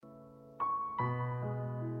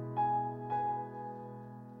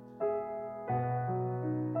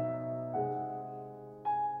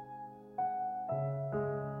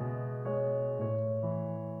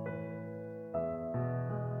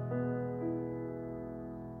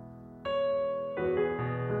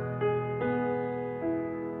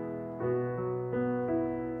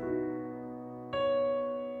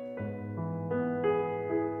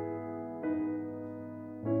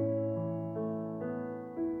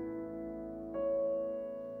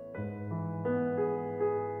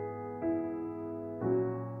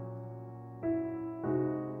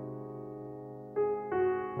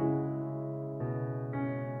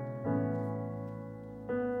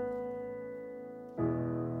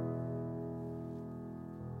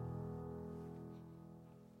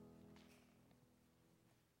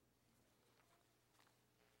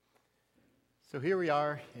So here we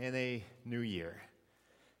are in a new year,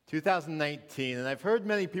 2019, and I've heard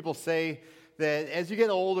many people say that as you get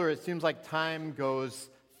older, it seems like time goes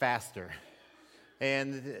faster.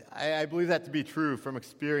 And I believe that to be true from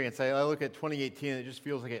experience. I look at 2018, and it just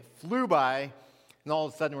feels like it flew by, and all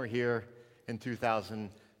of a sudden we're here in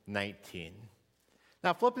 2019.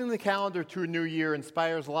 Now, flipping the calendar to a new year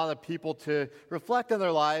inspires a lot of people to reflect on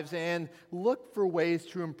their lives and look for ways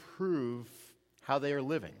to improve how they are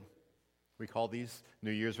living. We call these New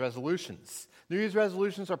Year's resolutions. New Year's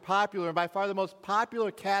resolutions are popular, and by far the most popular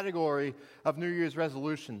category of New Year's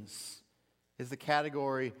resolutions is the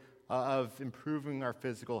category of improving our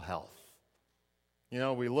physical health. You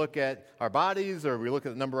know, we look at our bodies, or we look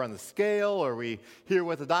at the number on the scale, or we hear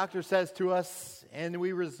what the doctor says to us, and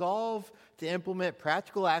we resolve to implement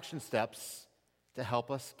practical action steps to help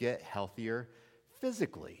us get healthier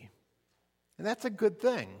physically. And that's a good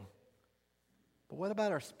thing. But what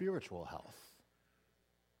about our spiritual health?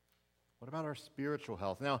 What about our spiritual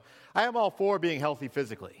health? Now, I am all for being healthy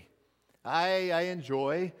physically. I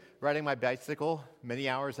enjoy riding my bicycle many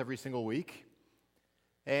hours every single week.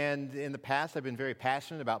 And in the past, I've been very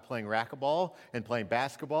passionate about playing racquetball and playing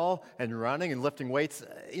basketball and running and lifting weights.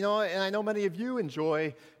 You know, and I know many of you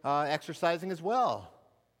enjoy exercising as well.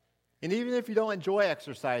 And even if you don't enjoy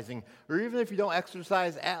exercising, or even if you don't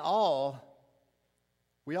exercise at all,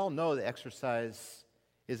 we all know that exercise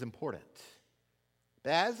is important.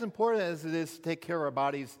 But as important as it is to take care of our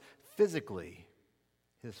bodies physically,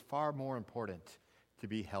 it is far more important to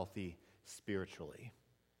be healthy spiritually.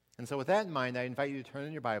 And so with that in mind, I invite you to turn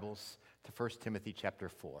in your Bibles to 1 Timothy chapter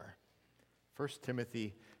 4. 1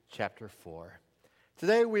 Timothy chapter 4.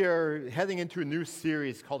 Today we are heading into a new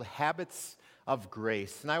series called Habits of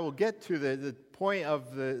Grace. And I will get to the point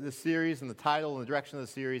of the series and the title and the direction of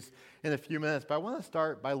the series in a few minutes, but I want to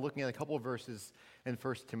start by looking at a couple of verses in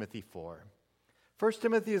 1 Timothy 4. 1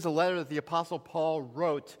 Timothy is a letter that the Apostle Paul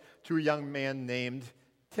wrote to a young man named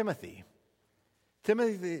Timothy.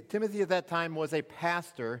 Timothy at that time was a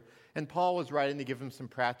pastor, and Paul was writing to give him some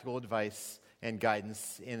practical advice and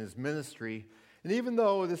guidance in his ministry. And even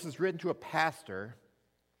though this is written to a pastor,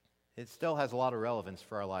 it still has a lot of relevance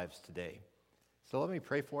for our lives today. So let me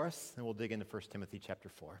pray for us, and we'll dig into 1 Timothy chapter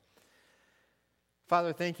 4.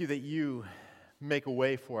 Father, thank you that you make a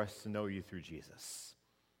way for us to know you through Jesus.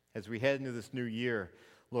 As we head into this new year,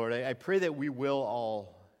 Lord, I pray that we will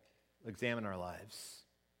all examine our lives,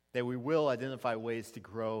 that we will identify ways to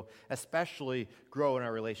grow, especially grow in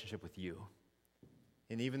our relationship with you.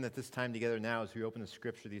 And even at this time together now, as we open the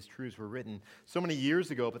Scripture, these truths were written so many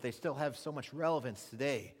years ago, but they still have so much relevance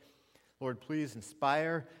today. Lord, please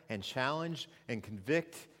inspire and challenge and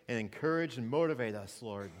convict and encourage and motivate us,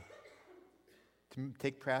 Lord, to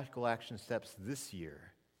take practical action steps this year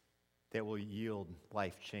that will yield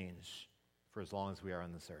life change for as long as we are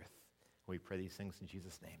on this earth. We pray these things in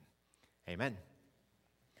Jesus' name. Amen.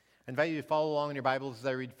 I invite you to follow along in your Bibles as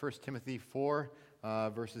I read 1 Timothy 4,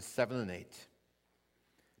 verses 7 and 8.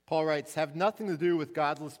 Paul writes, "Have nothing to do with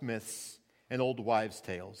godless myths and old wives'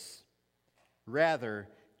 tales. Rather,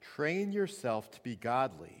 train yourself to be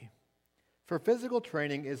godly. For physical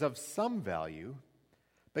training is of some value,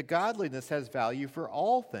 but godliness has value for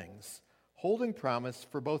all things, holding promise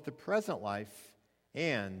for both the present life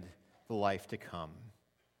and the life to come."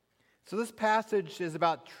 So this passage is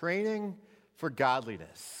about training for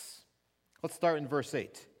godliness. Let's start in verse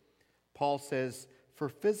 8. Paul says, "For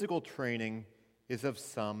physical training is of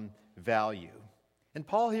some value." And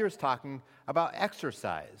Paul here is talking about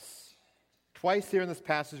exercise. Twice here in this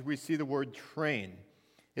passage, we see the word train.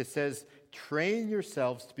 It says, "Train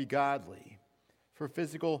yourselves to be godly." For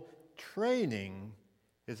physical training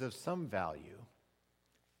is of some value.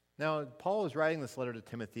 Now, Paul is writing this letter to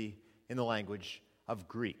Timothy in the language of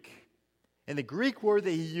Greek. And the Greek word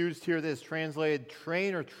that he used here that is translated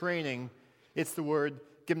train or training, it's the word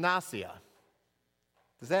gymnasia.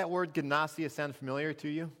 Does that word gymnasia sound familiar to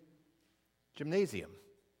you? Gymnasium,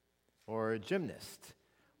 or gymnast,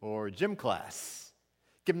 or gym class.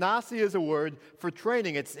 Gymnasia is a word for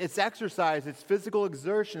training. It's exercise, it's physical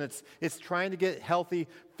exertion, it's trying to get healthy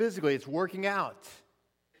physically, it's working out.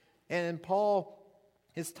 And Paul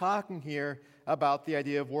is talking here about the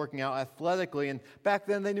idea of working out athletically, and back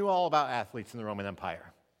then they knew all about athletes in the Roman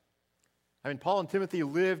Empire. I mean, Paul and Timothy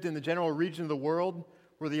lived in the general region of the world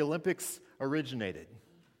where the Olympics originated.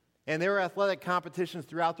 And there were athletic competitions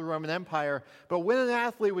throughout the Roman Empire, but when an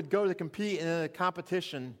athlete would go to compete in a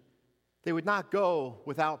competition, they would not go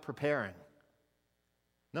without preparing.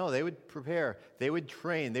 No, they would prepare, they would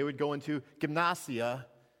train, they would go into gymnasia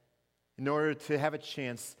in order to have a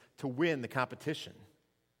chance to win the competition.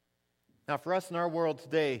 Now, for us in our world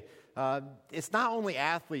today, it's not only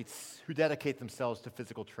athletes who dedicate themselves to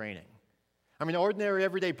physical training. I mean, ordinary,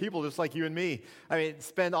 everyday people just like you and me,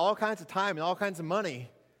 spend all kinds of time and all kinds of money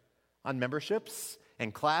on memberships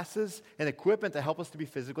and classes and equipment to help us to be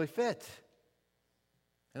physically fit.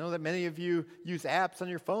 I know that many of you use apps on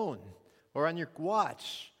your phone or on your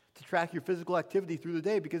watch to track your physical activity through the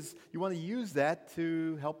day because you want to use that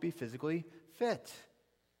to help be physically fit.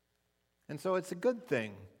 And so it's a good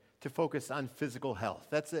thing to focus on physical health.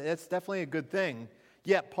 That's definitely a good thing.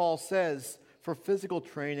 Yet Paul says, for physical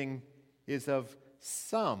training is of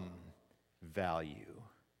some value.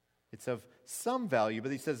 It's of some value,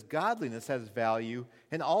 but he says godliness has value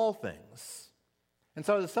in all things. And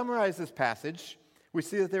so to summarize this passage, we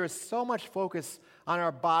see that there is so much focus on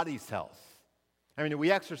our body's health. I mean,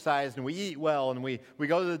 we exercise and we eat well and we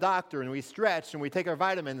go to the doctor and we stretch and we take our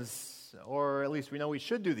vitamins, or at least we know we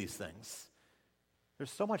should do these things.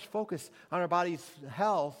 There's so much focus on our body's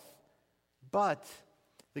health, but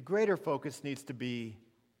the greater focus needs to be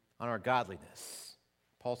on our godliness.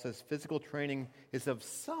 Paul says physical training is of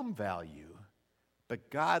some value, but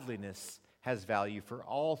godliness has value for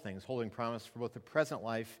all things, holding promise for both the present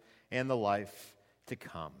life and the life to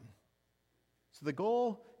come. So the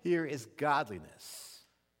goal here is godliness.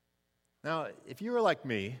 Now, if you were like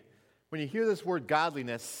me, when you hear this word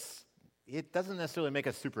godliness, it doesn't necessarily make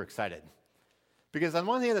us super excited. Because on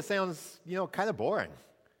one hand, it sounds, kind of boring.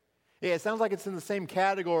 Yeah, it sounds like it's in the same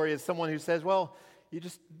category as someone who says, well, you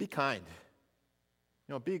just be kind.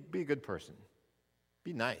 Be a good person.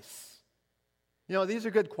 Be nice. These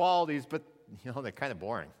are good qualities, but, they're kind of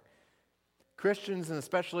boring. Christians, and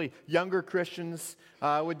especially younger Christians,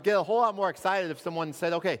 would get a whole lot more excited if someone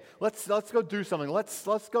said, okay, let's go do something.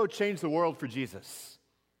 Let's go change the world for Jesus.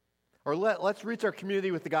 Or let's reach our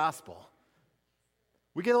community with the gospel.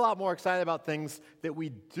 We get a lot more excited about things that we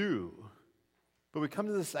do. But we come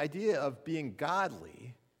to this idea of being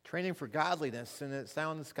godly, training for godliness, and it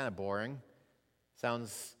sounds kind of boring.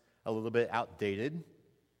 Sounds a little bit outdated.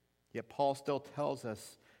 Yet Paul still tells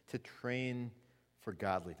us to train for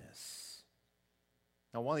godliness.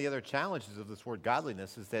 Now, one of the other challenges of this word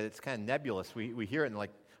godliness is that it's kind of nebulous. We hear it and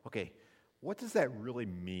like, okay, what does that really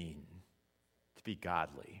mean to be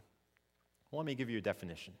godly? Well, let me give you a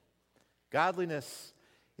definition. Godliness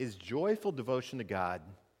is joyful devotion to God,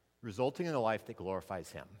 resulting in a life that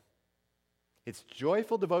glorifies Him. It's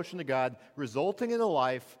joyful devotion to God, resulting in a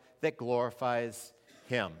life that glorifies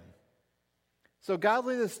Him. So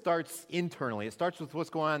godliness starts internally. It starts with what's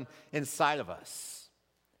going on inside of us.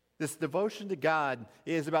 This devotion to God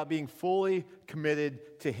is about being fully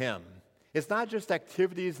committed to Him. It's not just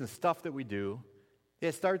activities and stuff that we do.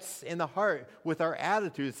 It starts in the heart with our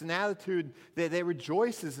attitude. It's an attitude that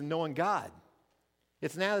rejoices in knowing God.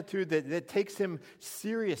 It's an attitude that takes Him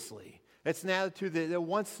seriously. It's an attitude that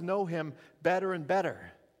wants to know Him better and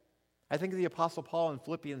better. I think of the Apostle Paul in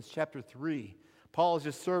Philippians chapter 3. Paul has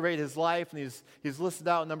just surveyed his life, and he's listed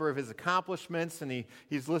out a number of his accomplishments, and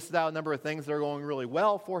he's listed out a number of things that are going really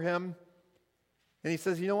well for him. And he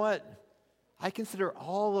says, you know what? I consider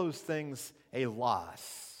all those things a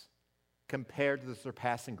loss compared to the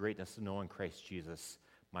surpassing greatness of knowing Christ Jesus,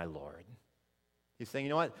 my Lord. He's saying, you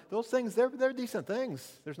know what? Those things, they're decent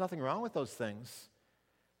things. There's nothing wrong with those things.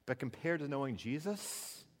 But compared to knowing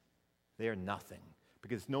Jesus, they are nothing.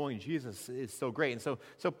 Because knowing Jesus is so great. And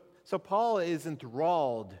so Paul is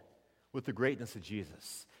enthralled with the greatness of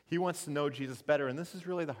Jesus. He wants to know Jesus better, and this is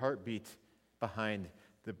really the heartbeat behind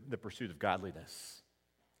the pursuit of godliness.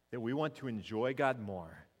 That we want to enjoy God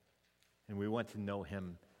more, and we want to know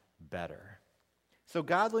Him better. So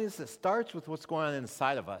godliness, it starts with what's going on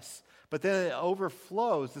inside of us, but then it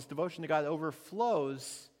overflows, this devotion to God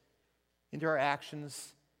overflows into our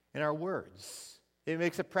actions and our words. It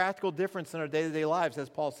makes a practical difference in our day-to-day lives. As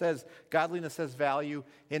Paul says, godliness has value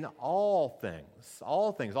in all things,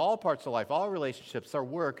 all parts of life, all relationships, our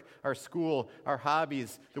work, our school, our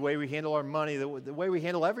hobbies, the way we handle our money, the way we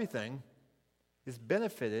handle everything is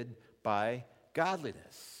benefited by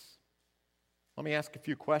godliness. Let me ask a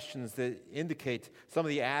few questions that indicate some of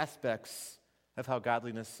the aspects of how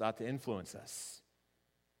godliness ought to influence us.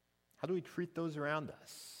 How do we treat those around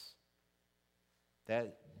us?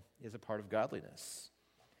 That is a part of godliness.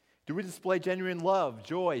 Do we display genuine love,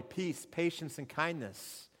 joy, peace, patience, and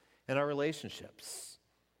kindness in our relationships?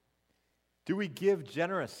 Do we give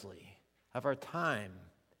generously of our time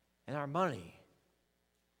and our money?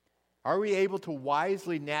 Are we able to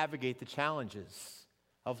wisely navigate the challenges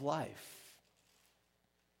of life?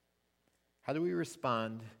 How do we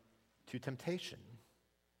respond to temptation?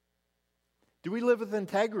 Do we live with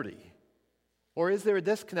integrity? Or is there a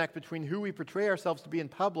disconnect between who we portray ourselves to be in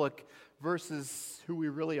public versus who we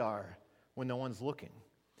really are when no one's looking?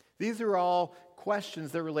 These are all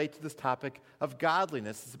questions that relate to this topic of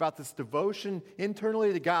godliness. It's about this devotion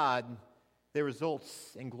internally to God that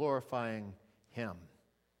results in glorifying Him.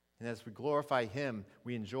 And as we glorify Him,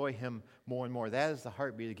 we enjoy Him more and more. That is the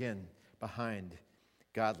heartbeat, again, behind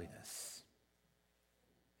godliness.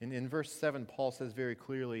 In verse 7, Paul says very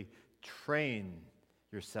clearly, train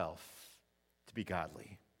yourself to be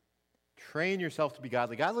godly. Train yourself to be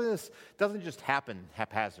godly. Godliness doesn't just happen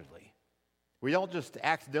haphazardly. We don't just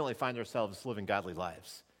accidentally find ourselves living godly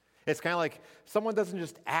lives. It's kind of like someone doesn't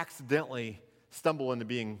just accidentally stumble into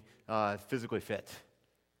being physically fit.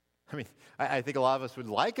 I mean, I think a lot of us would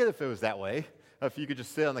like it if it was that way. If you could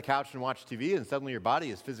just sit on the couch and watch TV and suddenly your body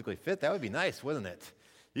is physically fit, that would be nice, wouldn't it?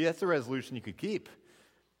 Yeah, that's a resolution you could keep.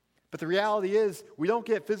 But the reality is, we don't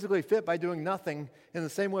get physically fit by doing nothing. In the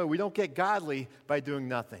same way, we don't get godly by doing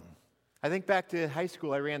nothing. I think back to high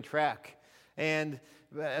school, I ran track. And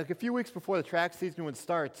a few weeks before the track season would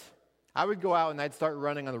start, I would go out and I'd start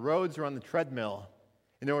running on the roads or on the treadmill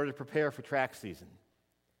in order to prepare for track season.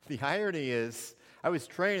 The irony is, I was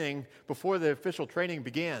training before the official training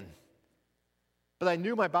began. But I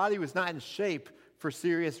knew my body was not in shape for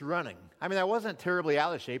serious running. I mean, I wasn't terribly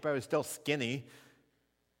out of shape. I was still skinny.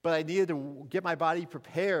 But I needed to get my body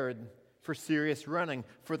prepared for serious running,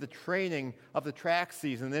 for the training of the track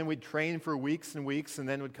season. Then we'd train for weeks and weeks, and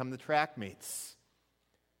then would come the track meets.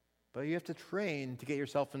 But you have to train to get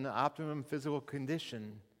yourself in the optimum physical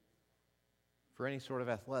condition for any sort of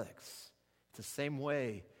athletics. It's the same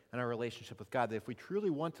way in our relationship with God, that if we truly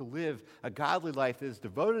want to live a godly life that is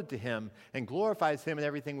devoted to Him and glorifies Him in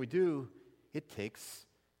everything we do, it takes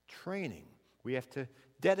training. We have to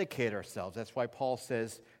dedicate ourselves. That's why Paul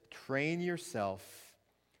says, train yourself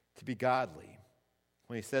to be godly.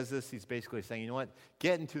 When he says this, he's basically saying, you know what?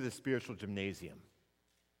 Get into the spiritual gymnasium.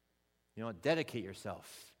 You know what? Dedicate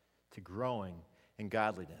yourself to growing in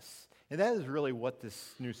godliness. And that is really what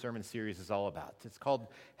this new sermon series is all about. It's called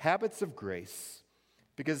Habits of Grace,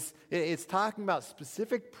 because it's talking about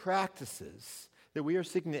specific practices that we are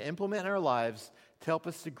seeking to implement in our lives to help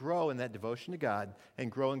us to grow in that devotion to God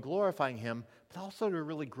and grow in glorifying Him, but also to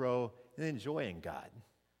really grow in enjoying God.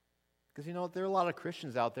 Because, you know, there are a lot of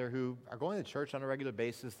Christians out there who are going to church on a regular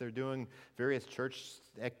basis. They're doing various church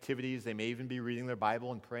activities. They may even be reading their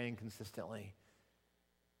Bible and praying consistently.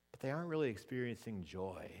 But they aren't really experiencing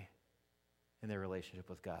joy in their relationship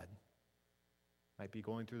with God. Might be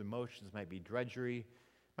going through the motions, might be drudgery,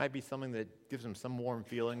 might be something that gives them some warm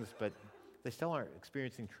feelings, but they still aren't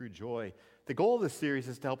experiencing true joy. The goal of this series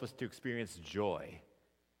is to help us to experience joy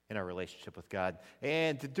in our relationship with God,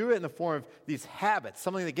 and to do it in the form of these habits,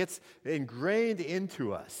 something that gets ingrained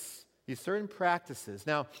into us, these certain practices.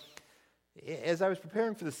 Now, as I was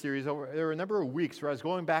preparing for the series, there were a number of weeks where I was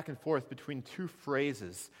going back and forth between two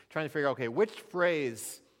phrases, trying to figure out, okay, which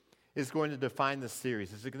phrase is going to define this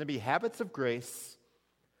series? Is it going to be habits of grace,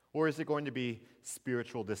 or is it going to be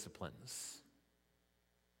spiritual disciplines?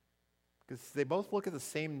 Because they both look at the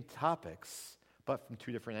same topics, but from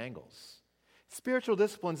two different angles. Spiritual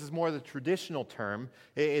disciplines is more the traditional term.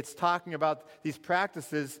 It's talking about these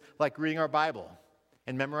practices like reading our Bible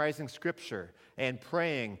and memorizing Scripture and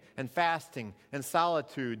praying and fasting and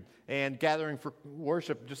solitude and gathering for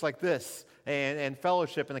worship just like this and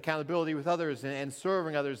fellowship and accountability with others and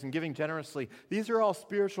serving others and giving generously. These are all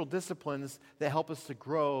spiritual disciplines that help us to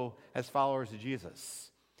grow as followers of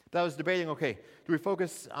Jesus. But I was debating, okay, do we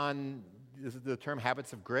focus on the term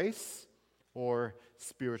habits of grace or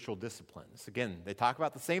spiritual disciplines? Again, they talk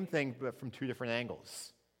about the same thing, but from two different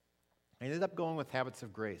angles. I ended up going with habits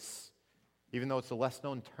of grace, even though it's a less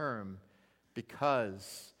known term,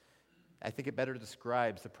 because I think it better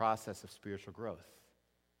describes the process of spiritual growth.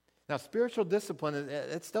 Now, spiritual discipline,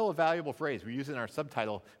 it's still a valuable phrase. We use it in our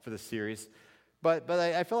subtitle for this series. But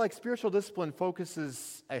I feel like spiritual discipline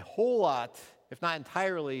focuses a whole lot, if not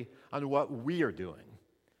entirely, on what we are doing.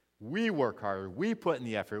 We work harder. We put in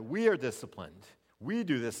the effort. We are disciplined. We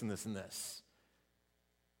do this and this and this.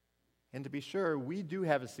 And to be sure, we do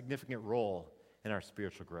have a significant role in our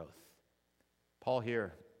spiritual growth. Paul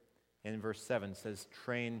here in verse 7 says,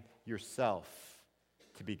 train yourself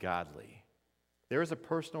to be godly. There is a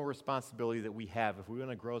personal responsibility that we have. If we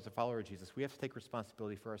want to grow as a follower of Jesus, we have to take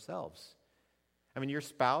responsibility for ourselves. I mean, your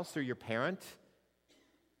spouse or your parent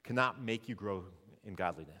cannot make you grow in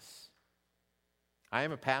godliness. I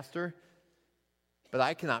am a pastor, but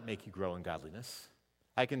I cannot make you grow in godliness.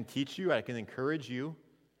 I can teach you, I can encourage you,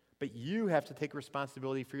 but you have to take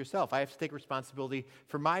responsibility for yourself. I have to take responsibility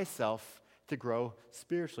for myself to grow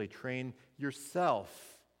spiritually. Train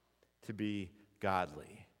yourself to be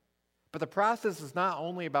godly. But the process is not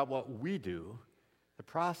only about what we do, the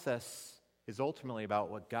process is ultimately about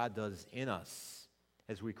what God does in us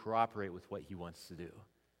as we cooperate with what he wants to do.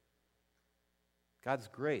 God's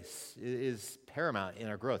grace is paramount in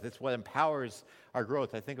our growth. It's what empowers our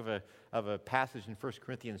growth. I think of a passage in 1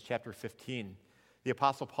 Corinthians chapter 15. The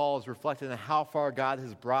Apostle Paul is reflecting on how far God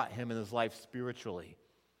has brought him in his life spiritually.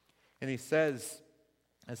 And he says,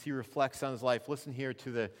 as he reflects on his life, listen here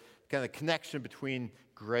to the kind of connection between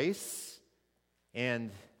grace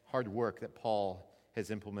and hard work that Paul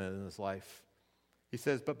has implemented in his life. He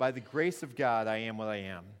says, "But by the grace of God I am what I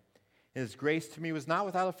am, and his grace to me was not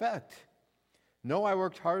without effect. No, I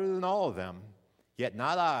worked harder than all of them, yet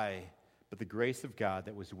not I, but the grace of God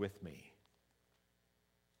that was with me."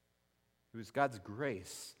 It was God's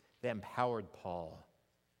grace that empowered Paul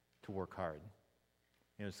to work hard.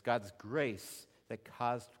 It was God's grace that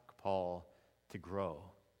caused Paul to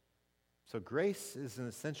grow. So grace is an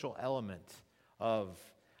essential element of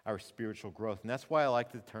our spiritual growth. And that's why I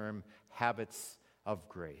like the term habits of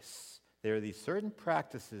grace. There are these certain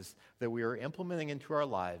practices that we are implementing into our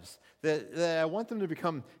lives that I want them to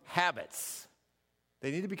become habits.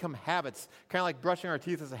 They need to become habits, kind of like brushing our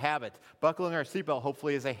teeth is a habit, buckling our seatbelt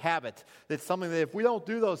hopefully is a habit. It's something that if we don't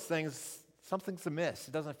do those things, something's amiss.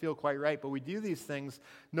 It doesn't feel quite right, but we do these things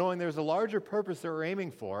knowing there's a larger purpose that we're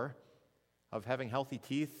aiming for, of having healthy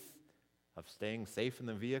teeth, of staying safe in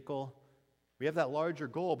the vehicle. We have that larger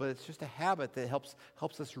goal, but it's just a habit that helps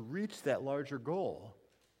us reach that larger goal.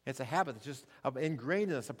 It's a habit that's just ingrained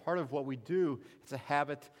in us, a part of what we do. It's a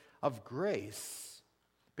habit of grace.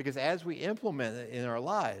 Because as we implement it in our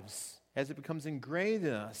lives, as it becomes ingrained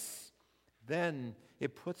in us, then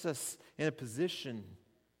it puts us in a position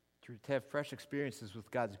to have fresh experiences with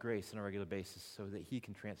God's grace on a regular basis so that he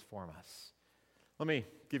can transform us. Let me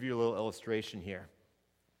give you a little illustration here.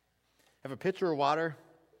 I have a pitcher of water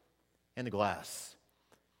and a glass.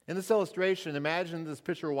 In this illustration, imagine this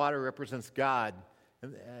pitcher of water represents God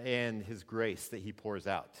and his grace that he pours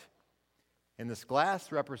out. And this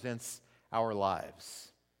glass represents our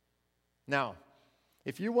lives. Now,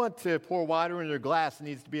 if you want to pour water into a glass, it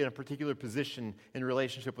needs to be in a particular position in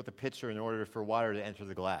relationship with the pitcher in order for water to enter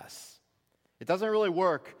the glass. It doesn't really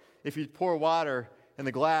work if you pour water and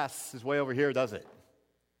the glass is way over here, does it?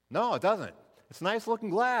 No, it doesn't. It's a nice looking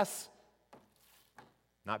glass,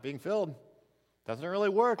 not being filled. Doesn't really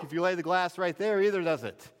work if you lay the glass right there either, does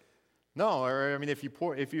it? No, or I mean, if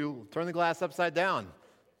you turn the glass upside down,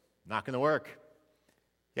 not going to work.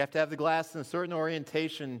 You have to have the glass in a certain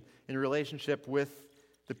orientation in relationship with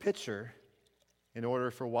the pitcher in order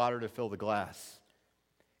for water to fill the glass.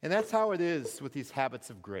 And that's how it is with these habits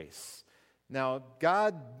of grace. Now,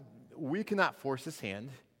 God, we cannot force his hand.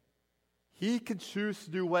 He can choose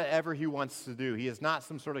to do whatever he wants to do. He is not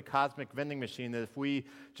some sort of cosmic vending machine that if we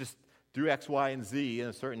just do X, Y, and Z in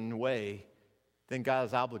a certain way, then God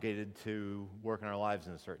is obligated to work in our lives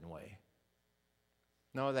in a certain way.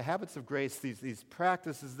 No, the habits of grace, these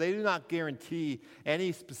practices, they do not guarantee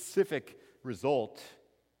any specific result.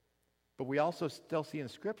 But we also still see in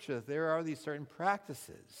Scripture that there are these certain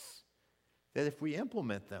practices that if we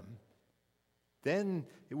implement them, then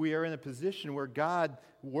we are in a position where God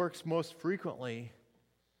works most frequently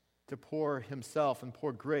to pour himself and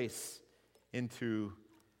pour grace into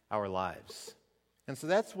our lives. And so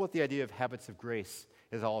that's what the idea of habits of grace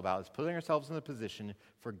is all about, is putting ourselves in a position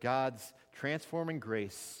for God's transforming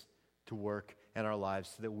grace to work in our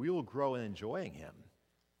lives so that we will grow in enjoying him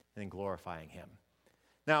and in glorifying him.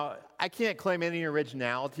 Now, I can't claim any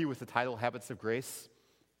originality with the title Habits of Grace.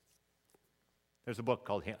 There's a book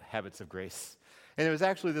called Habits of Grace. And it was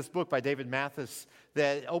actually this book by David Mathis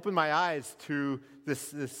that opened my eyes to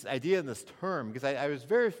this idea and this term, because I was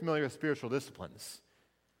very familiar with spiritual disciplines.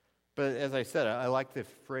 But as I said, I like the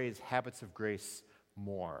phrase habits of grace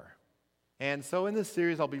more. And so in this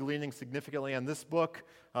series, I'll be leaning significantly on this book,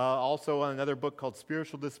 also on another book called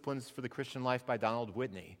Spiritual Disciplines for the Christian Life by Donald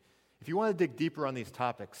Whitney. If you want to dig deeper on these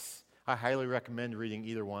topics, I highly recommend reading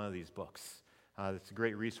either one of these books. It's a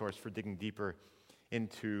great resource for digging deeper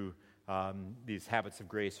into these habits of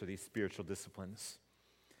grace or these spiritual disciplines.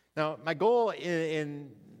 Now, my goal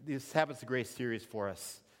in these Habits of Grace series for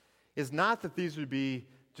us is not that these would be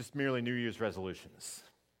just merely New Year's resolutions.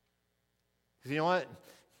 Because you know what?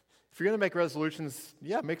 If you're going to make resolutions,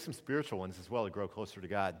 make some spiritual ones as well to grow closer to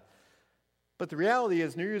God. But the reality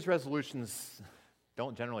is New Year's resolutions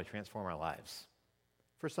don't generally transform our lives.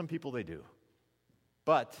 For some people, they do.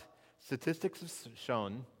 But statistics have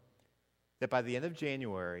shown that by the end of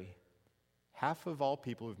January, half of all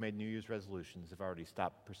people who've made New Year's resolutions have already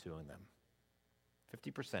stopped pursuing them.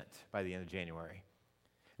 50% by the end of January.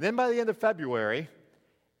 Then by the end of February,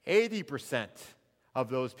 80% of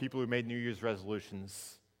those people who made New Year's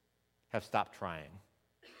resolutions have stopped trying.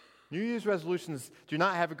 New Year's resolutions do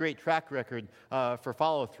not have a great track record for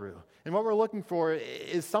follow-through. And what we're looking for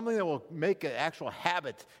is something that will make an actual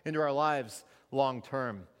habit into our lives long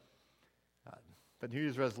term. But New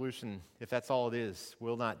Year's resolution, if that's all it is,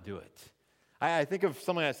 will not do it. I think of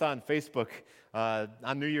something I saw on Facebook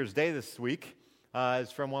on New Year's Day this week.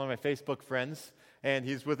 It's from one of my Facebook friends, and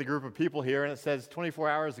he's with a group of people here, and it says 24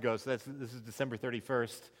 hours ago, so this is December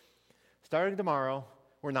 31st. Starting tomorrow,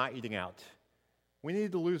 we're not eating out. We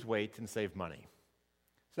need to lose weight and save money.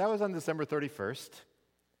 So that was on December 31st.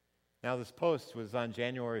 Now this post was on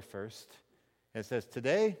January 1st, and it says,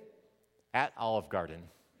 today at Olive Garden.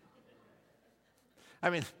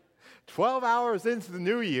 I mean, 12 hours into the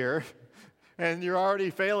new year, and you're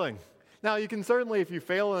already failing. Now, you can certainly, if you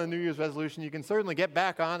fail in a New Year's resolution, you can certainly get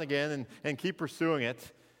back on again and keep pursuing it.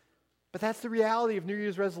 But that's the reality of New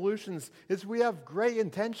Year's resolutions, is we have great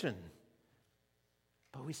intention,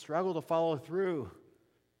 but we struggle to follow through.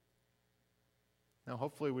 Now,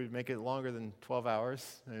 hopefully we'd make it longer than 12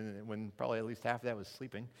 hours, when probably at least half of that was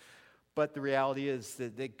sleeping. But the reality is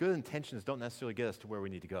that good intentions don't necessarily get us to where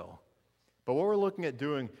we need to go. But what we're looking at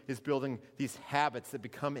doing is building these habits that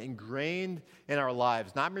become ingrained in our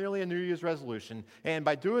lives, not merely a New Year's resolution. And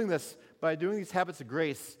by doing this, by doing these habits of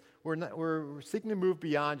grace, we're seeking to move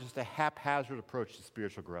beyond just a haphazard approach to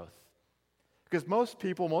spiritual growth. Because most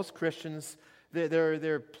people, most Christians,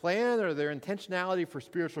 their plan or their intentionality for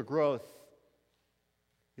spiritual growth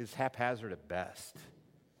is haphazard at best.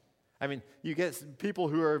 I mean, you get people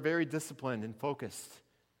who are very disciplined and focused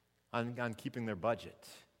on keeping their budget,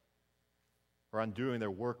 or on doing their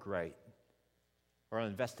work right, or on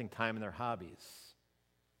investing time in their hobbies,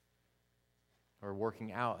 or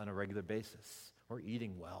working out on a regular basis, or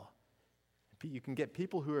eating well. You can get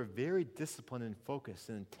people who are very disciplined and focused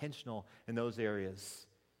and intentional in those areas,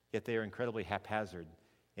 yet they are incredibly haphazard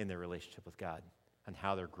in their relationship with God and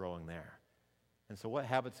how they're growing there. And so what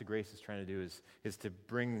Habits of Grace is trying to do is to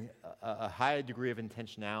bring a high degree of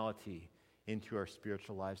intentionality into our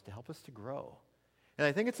spiritual lives to help us to grow. And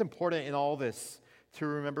I think it's important in all this to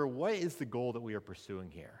remember, what is the goal that we are pursuing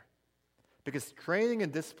here? Because training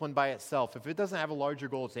and discipline by itself, if it doesn't have a larger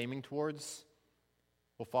goal it's aiming towards,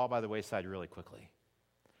 will fall by the wayside really quickly.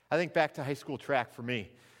 I think back to high school track for me.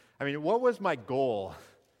 I mean, what was my goal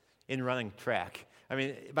in running track? I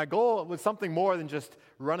mean, my goal was something more than just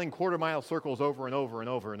running quarter-mile circles over and over and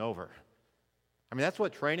over and over. I mean, that's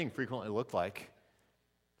what training frequently looked like.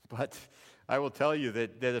 But I will tell you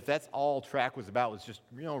that if that's all track was about, was just,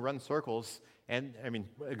 run circles and,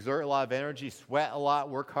 exert a lot of energy, sweat a lot,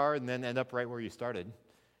 work hard, and then end up right where you started,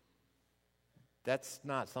 that's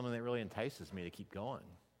not something that really entices me to keep going.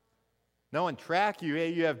 No, in track,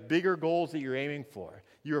 you have bigger goals that you're aiming for.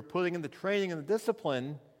 You're putting in the training and the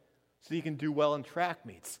discipline so you can do well in track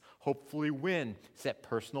meets, hopefully win, set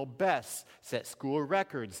personal bests, set school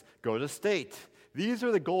records, go to state. These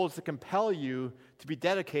are the goals that compel you to be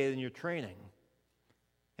dedicated in your training.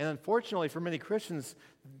 And unfortunately, for many Christians,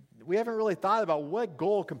 we haven't really thought about what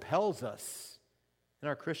goal compels us in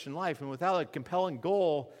our Christian life. And without a compelling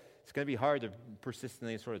goal, it's going to be hard to persist in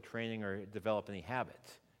any sort of training or develop any habit.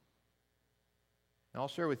 And I'll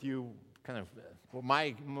share with you kind of what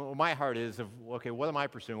my heart is of, okay, what am I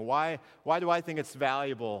pursuing? Why do I think it's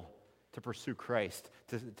valuable to pursue Christ,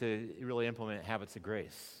 to really implement habits of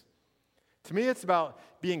grace? To me, it's about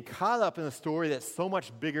being caught up in a story that's so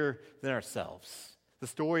much bigger than ourselves. The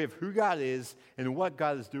story of who God is and what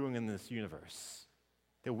God is doing in this universe.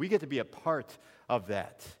 That we get to be a part of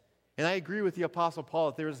that. And I agree with the Apostle Paul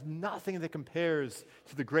that there is nothing that compares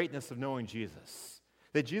to the greatness of knowing Jesus.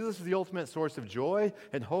 That Jesus is the ultimate source of joy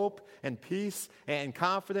and hope and peace and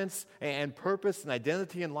confidence and purpose and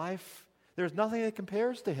identity in life. There's nothing that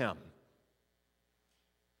compares to him.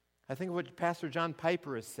 I think of what Pastor John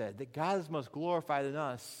Piper has said, that God is most glorified in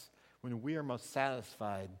us when we are most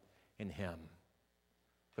satisfied in him.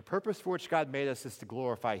 The purpose for which God made us is to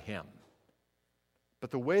glorify him.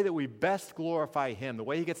 But the way that we best glorify him, the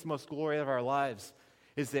way he gets the most glory out of our lives,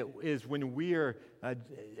 is when we are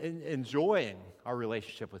enjoying our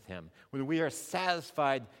relationship with him, when we are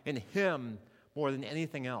satisfied in him more than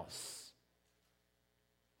anything else.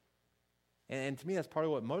 And to me, that's part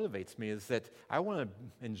of what motivates me, is that I want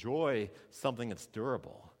to enjoy something that's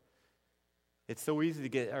durable. It's so easy to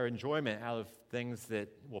get our enjoyment out of things that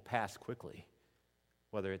will pass quickly,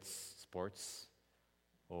 whether it's sports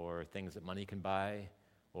or things that money can buy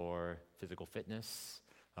or physical fitness.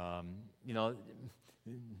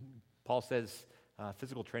 Paul says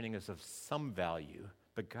physical training is of some value,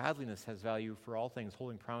 But godliness has value for all things,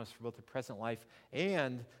 holding promise for both the present life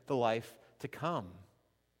and the life to come.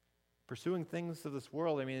 Pursuing things of this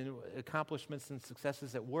world, accomplishments and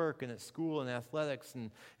successes at work and at school and athletics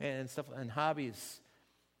and stuff and hobbies,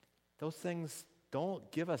 those things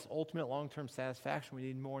don't give us ultimate long-term satisfaction. We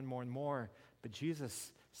need more and more and more. But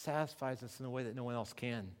Jesus satisfies us in a way that no one else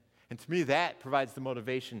can. And to me, that provides the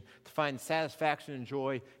motivation to find satisfaction and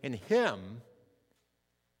joy in Him.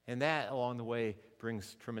 And that, along the way,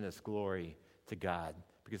 brings tremendous glory to God,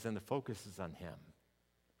 because then the focus is on Him.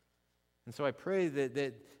 And so I pray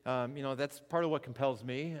that that's part of what compels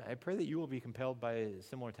me. I pray that you will be compelled by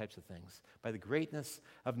similar types of things, by the greatness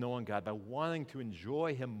of knowing God, by wanting to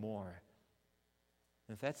enjoy Him more.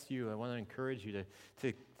 And if that's you, I want to encourage you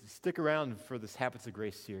to stick around for this Habits of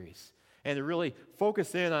Grace series and to really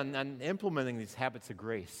focus in on implementing these habits of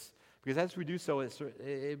grace. Because as we do so,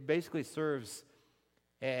 it basically serves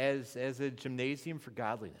as a gymnasium for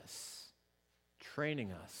godliness,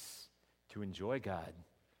 training us to enjoy God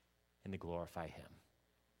and to glorify Him.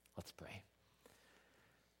 Let's pray.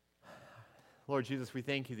 Lord Jesus, we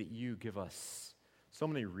thank you that you give us so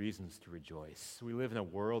many reasons to rejoice. We live in a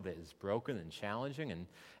world that is broken and challenging, and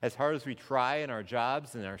as hard as we try in our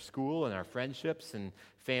jobs and our school and our friendships and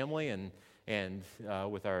family and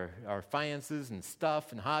with our finances and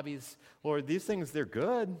stuff and hobbies, Lord, these things, they're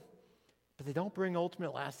good, but they don't bring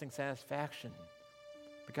ultimate lasting satisfaction.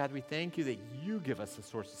 But God, we thank you that you give us a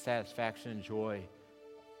source of satisfaction and joy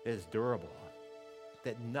that is durable,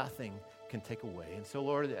 that nothing can take away. And so,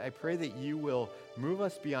 Lord, I pray that you will move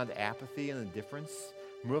us beyond apathy and indifference,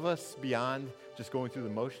 move us beyond just going through the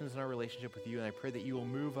motions in our relationship with you, and I pray that you will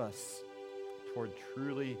move us toward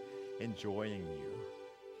truly enjoying you.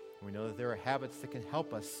 And we know that there are habits that can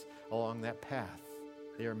help us along that path.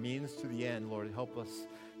 They are means to the end, Lord. Help us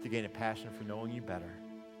to gain a passion for knowing you better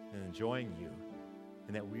and enjoying you,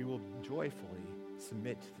 and that we will joyfully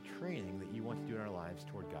submit to the training that you want to do in our lives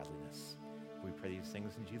toward godliness. We pray these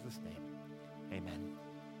things in Jesus' name. Amen.